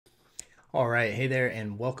All right, hey there,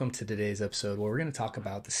 and welcome to today's episode where we're going to talk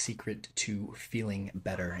about the secret to feeling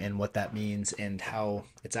better and what that means and how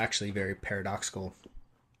it's actually very paradoxical.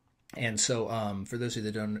 For those of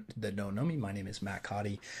you that don't know me, my name is Matt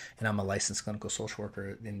Cotty, and I'm a licensed clinical social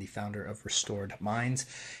worker and the founder of Restored Minds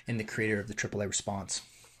and the creator of the AAA Response.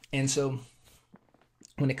 And so,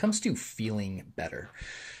 when it comes to feeling better,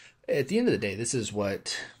 at the end of the day, this is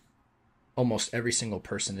what almost every single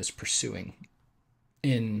person is pursuing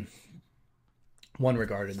in one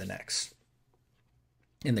regard or the next.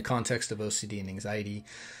 In the context of OCD and anxiety,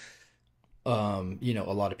 a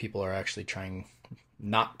lot of people are actually trying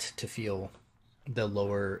not to feel the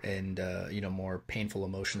lower and more painful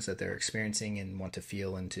emotions that they're experiencing and want to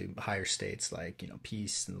feel into higher states like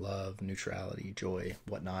peace and love, neutrality, joy,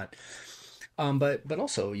 whatnot. But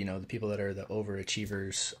also the people that are the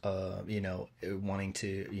overachievers, wanting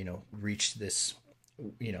to reach this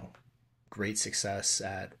great success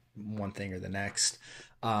at one thing or the next.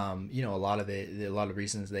 A lot of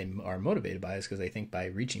reasons they are motivated by it is because they think by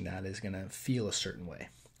reaching that is going to feel a certain way.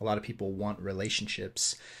 A lot of people want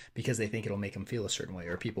relationships because they think it'll make them feel a certain way,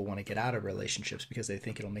 or people want to get out of relationships because they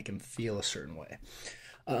think it'll make them feel a certain way.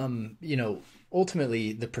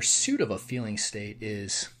 Ultimately, the pursuit of a feeling state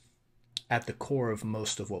is at the core of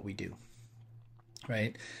most of what we do,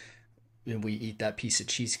 right? And we eat that piece of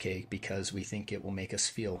cheesecake because we think it will make us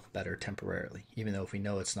feel better temporarily, even though if we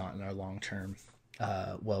know it's not in our long-term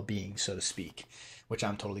well-being, so to speak, which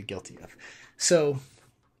I'm totally guilty of. So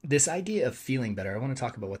this idea of feeling better, I want to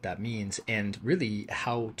talk about what that means and really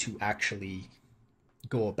how to actually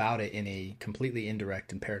go about it in a completely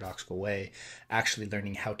indirect and paradoxical way, actually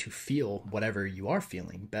learning how to feel whatever you are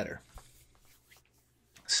feeling better.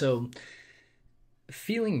 So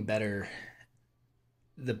feeling better,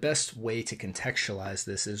 the best way to contextualize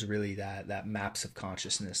this is really that maps of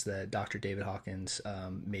consciousness that Dr. David Hawkins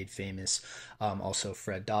made famous. Also,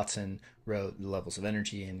 Fred Dotson wrote The Levels of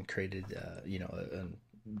Energy and created, a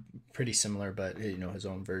pretty similar, but his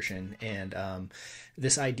own version. And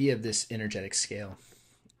this idea of this energetic scale,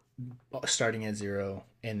 starting at 0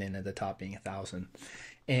 and then at the top being 1,000,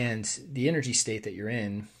 and the energy state that you're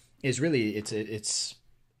in is really it's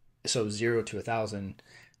so 0 to 1,000.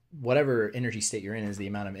 Whatever energy state you're in is the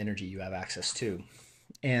amount of energy you have access to.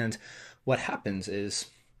 And what happens is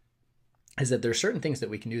that there are certain things that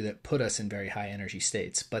we can do that put us in very high energy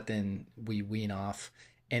states, but then we wean off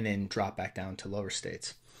and then drop back down to lower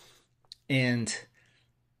states. And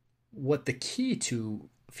what the key to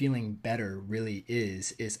feeling better really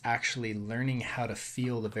is actually learning how to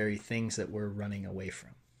feel the very things that we're running away from.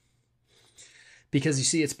 Because you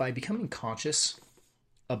see, it's by becoming conscious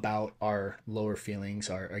about our lower feelings,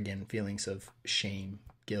 our, again, feelings of shame,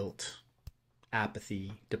 guilt,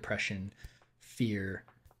 apathy, depression, fear,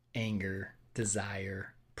 anger,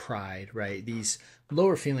 desire, pride, right? These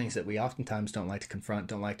lower feelings that we oftentimes don't like to confront,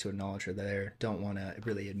 don't like to acknowledge are there, don't want to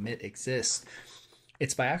really admit exist.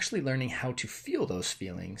 It's by actually learning how to feel those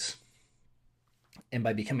feelings and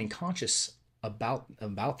by becoming conscious about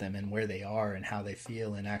them and where they are and how they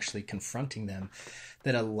feel and actually confronting them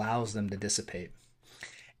that allows them to dissipate.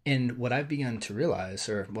 And what I've begun to realize,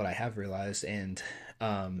 or what I have realized, and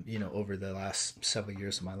over the last several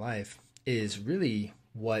years of my life, is really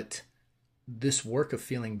what this work of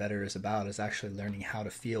feeling better is about, is actually learning how to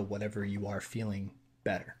feel whatever you are feeling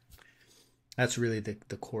better. That's really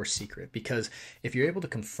the core secret. Because if you're able to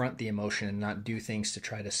confront the emotion and not do things to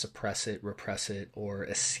try to suppress it, repress it, or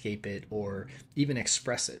escape it, or even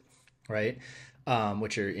express it, right?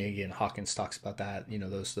 Which are, again, Hawkins talks about that,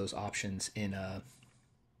 those options in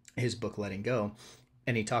his book Letting Go,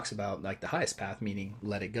 and he talks about like the highest path, meaning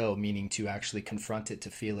let it go, meaning to actually confront it,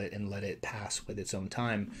 to feel it and let it pass with its own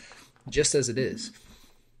time, just as it is.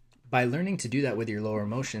 By learning to do that with your lower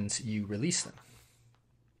emotions, you release them.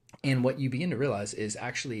 And what you begin to realize is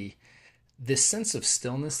actually this sense of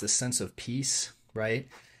stillness, this sense of peace, right,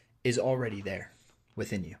 is already there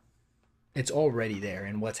within you. It's already there.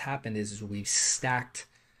 And what's happened is we've stacked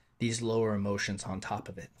these lower emotions on top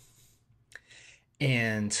of it.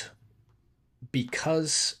 And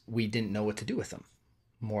because we didn't know what to do with them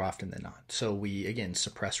more often than not. So we, again,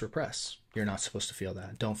 suppress, repress. You're not supposed to feel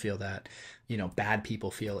that. Don't feel that. Bad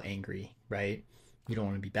people feel angry, right? You don't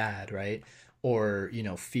want to be bad, right? Or,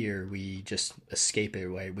 fear, we just escape it,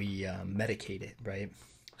 right? We medicate it, right?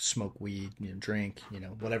 Smoke weed, drink,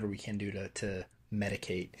 whatever we can do to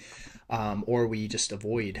medicate. Or we just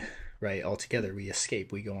avoid, right, altogether. We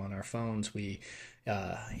escape. We go on our phones. We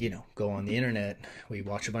go on the internet, we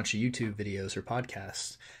watch a bunch of YouTube videos or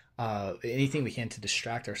podcasts, anything we can to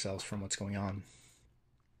distract ourselves from what's going on.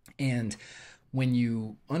 And when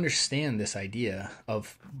you understand this idea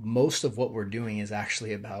of most of what we're doing is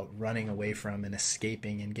actually about running away from and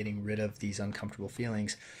escaping and getting rid of these uncomfortable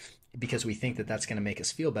feelings because we think that that's going to make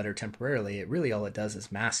us feel better temporarily, it really all it does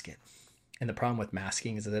is mask it. And the problem with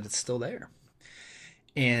masking is that it's still there.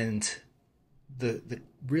 And the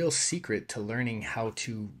real secret to learning how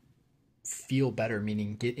to feel better,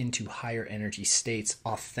 meaning get into higher energy states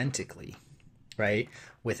authentically, right?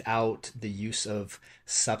 Without the use of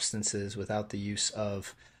substances, without the use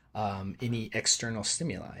of any external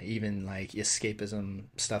stimuli, even like escapism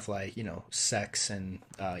stuff like, sex and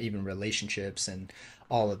even relationships and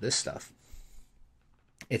all of this stuff.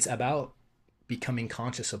 It's about becoming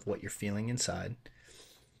conscious of what you're feeling inside,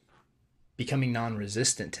 becoming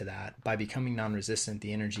non-resistant to that. By becoming non-resistant,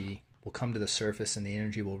 the energy will come to the surface and the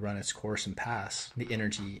energy will run its course and pass. The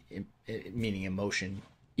energy, meaning emotion,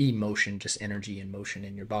 just energy and motion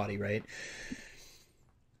in your body, right?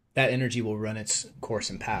 That energy will run its course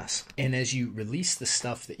and pass. And as you release the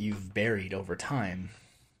stuff that you've buried over time,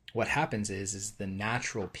 what happens is the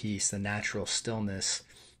natural peace, the natural stillness,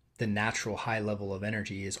 the natural high level of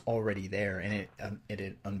energy is already there, and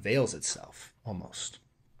it unveils itself almost.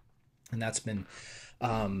 And that's been,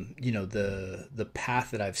 the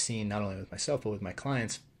path that I've seen not only with myself but with my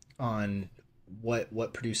clients on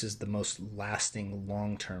what produces the most lasting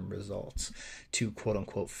long-term results to quote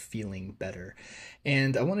unquote feeling better.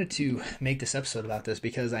 And I wanted to make this episode about this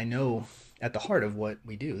because I know at the heart of what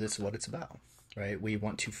we do, this is what it's about, right? We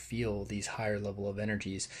want to feel these higher level of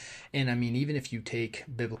energies. And I mean, even if you take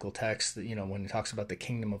biblical text, when it talks about the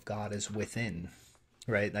kingdom of God is within,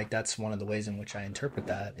 right? Like that's one of the ways in which I interpret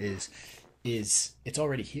that is it's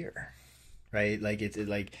already here, right? Like it's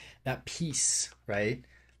like that peace, right?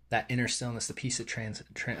 That inner stillness, the peace that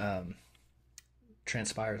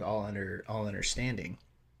transpires all understanding,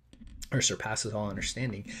 or surpasses all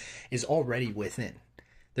understanding, is already within.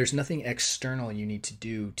 There's nothing external you need to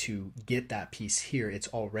do to get that peace here. It's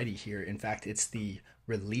already here. In fact, it's the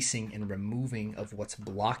releasing and removing of what's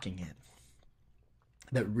blocking it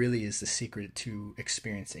that really is the secret to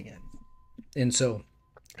experiencing it. And so,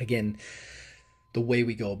 again, the way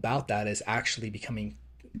we go about that is actually becoming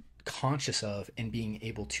conscious of and being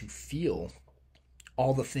able to feel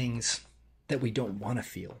all the things that we don't want to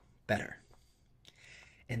feel better.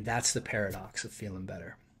 And that's the paradox of feeling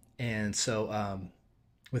better. And so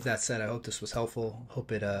with that said, I hope this was helpful.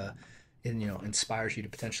 Hope it inspires you to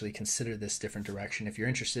potentially consider this different direction. If you're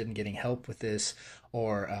interested in getting help with this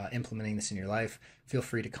or implementing this in your life, feel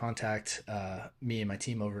free to contact me and my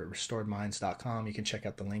team over at restoredminds.com. You can check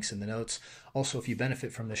out the links in the notes. Also, if you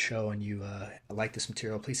benefit from this show and you like this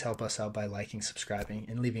material, please help us out by liking, subscribing,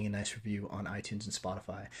 and leaving a nice review on iTunes and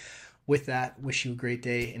Spotify. With that, wish you a great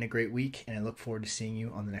day and a great week, and I look forward to seeing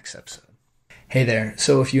you on the next episode. Hey there.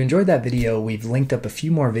 So if you enjoyed that video, we've linked up a few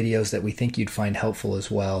more videos that we think you'd find helpful as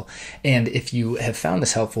well. And if you have found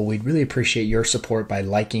this helpful, we'd really appreciate your support by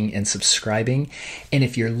liking and subscribing. And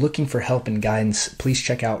if you're looking for help and guidance, please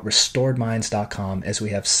check out restoredminds.com as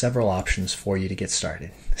we have several options for you to get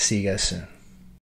started. See you guys soon.